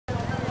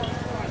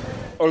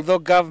Although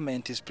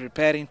government is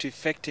preparing to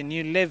effect a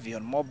new levy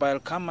on mobile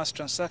commerce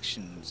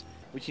transactions,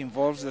 which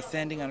involves the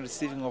sending and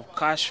receiving of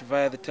cash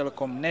via the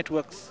telecom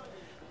networks,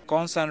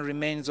 concern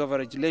remains over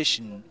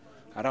regulation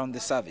around the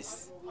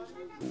service.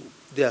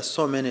 There are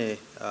so many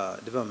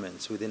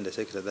developments within the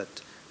sector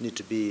that need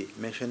to be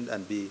mentioned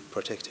and be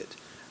protected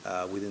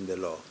within the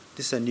law.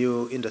 This is a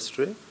new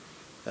industry.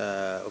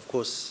 Of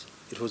course,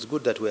 it was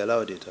good that we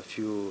allowed it a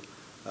few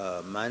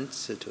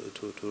months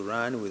to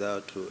run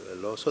without a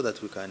law so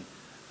that we can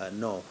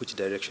know which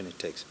direction it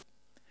takes.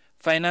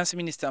 Finance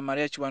Minister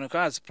Maria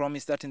Chiwanuka has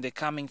promised that in the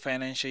coming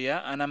financial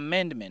year, an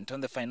amendment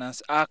on the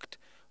Finance Act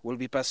will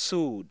be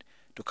pursued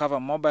to cover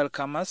mobile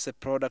commerce, a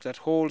product that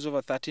holds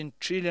over 13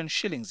 trillion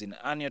shillings in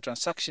annual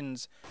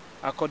transactions,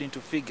 according to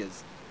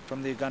figures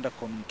from the Uganda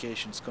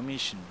Communications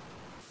Commission.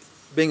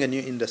 Being a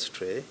new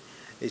industry,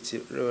 it's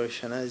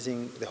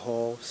revolutionizing the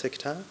whole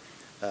sector.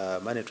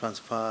 Money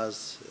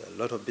transfers, a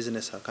lot of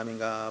business are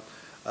coming up.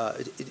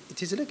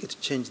 It is likely to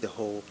change the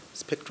whole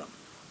spectrum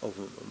of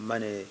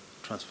money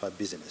transfer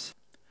business.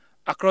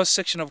 A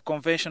cross-section of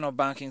conventional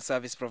banking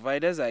service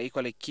providers are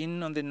equally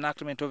keen on the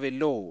enactment of a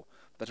law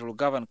that will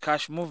govern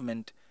cash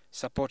movement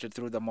supported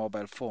through the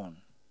mobile phone.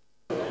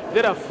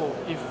 Therefore,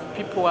 if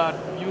people are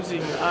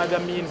using other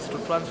means to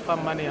transfer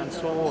money and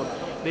so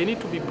on, they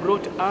need to be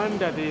brought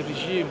under the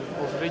regime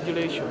of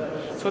regulation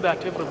so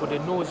that everybody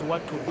knows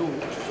what to do,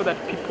 so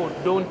that people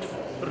don't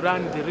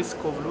run the risk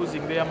of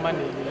losing their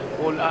money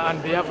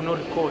and they have no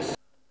recourse.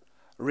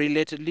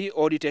 Relatedly,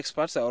 audit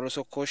experts are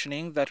also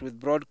cautioning that with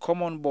broad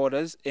common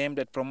borders aimed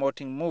at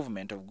promoting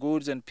movement of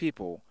goods and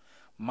people,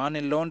 money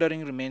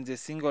laundering remains the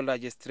single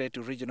largest threat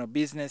to regional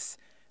business,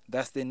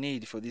 thus the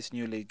need for this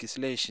new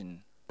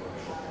legislation.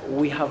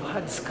 We have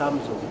had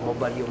scams of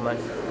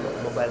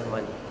mobile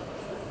money.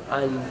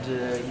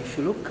 And if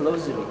you look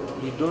closely,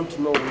 we don't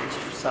know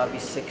which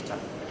service sector,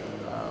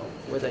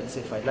 whether it's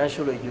a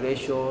financial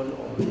regulation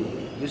or the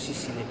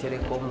UCC, the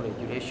telecom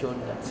regulation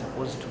that's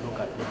supposed to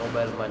look at the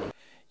mobile money.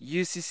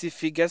 UCC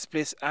figures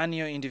place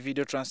annual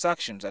individual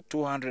transactions at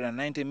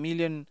 290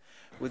 million,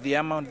 with the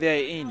amount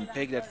therein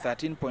pegged at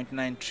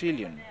 13.9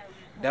 trillion,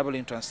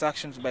 doubling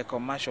transactions by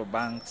commercial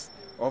banks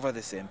over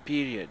the same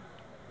period.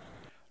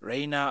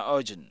 Reina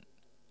Ojan,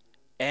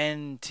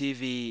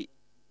 NTV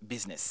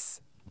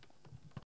Business.